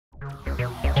This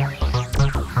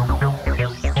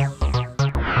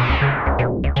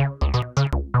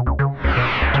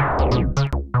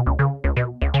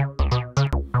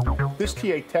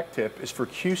TA Tech Tip is for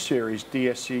Q-Series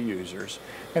DSC users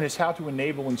and is how to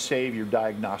enable and save your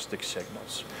diagnostic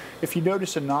signals. If you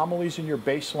notice anomalies in your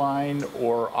baseline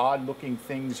or odd-looking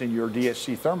things in your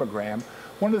DSC thermogram,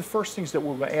 one of the first things that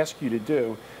we're going to ask you to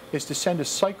do is to send a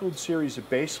cycled series of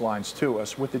baselines to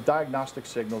us with the diagnostic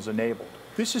signals enabled.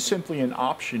 This is simply an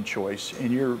option choice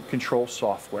in your control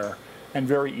software and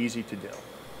very easy to do.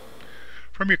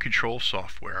 From your control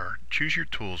software, choose your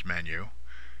Tools menu,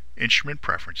 Instrument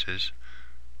Preferences,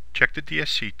 check the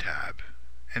DSC tab,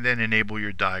 and then enable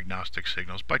your diagnostic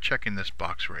signals by checking this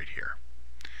box right here.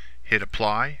 Hit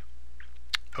Apply,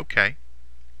 OK,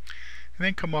 and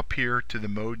then come up here to the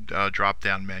Mode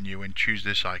drop-down menu and choose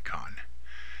this icon.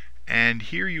 And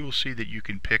here you will see that you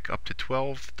can pick up to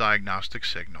 12 diagnostic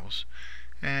signals,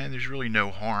 and there's really no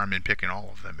harm in picking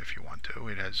all of them if you want to.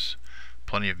 It has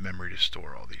plenty of memory to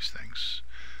store all these things.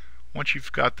 Once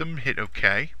you've got them, hit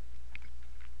OK.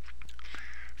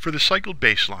 For the cycled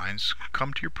baselines,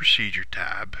 come to your Procedure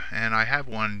tab, and I have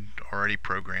one already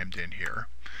programmed in here.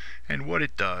 And what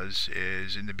it does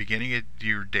is, in the beginning,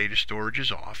 your data storage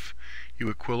is off.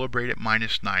 You equilibrate at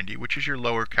 -90, which is your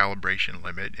lower calibration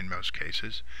limit in most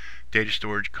cases. Data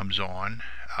storage comes on,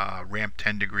 ramp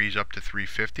 10 degrees up to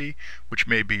 350, which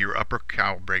may be your upper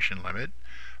calibration limit.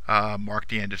 Mark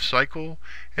the end of cycle,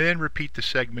 and then repeat the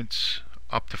segments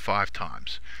up to 5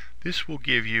 times. This will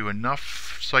give you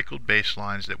enough cycled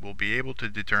baselines that will be able to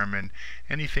determine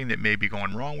anything that may be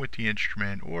going wrong with the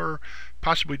instrument, or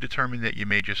possibly determine that you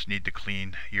may just need to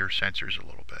clean your sensors a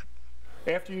little bit.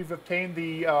 After you've obtained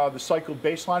the cycled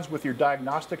baselines with your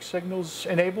diagnostic signals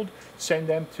enabled, send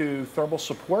them to thermal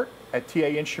support at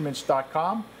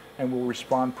tainstruments.com and we'll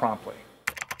respond promptly.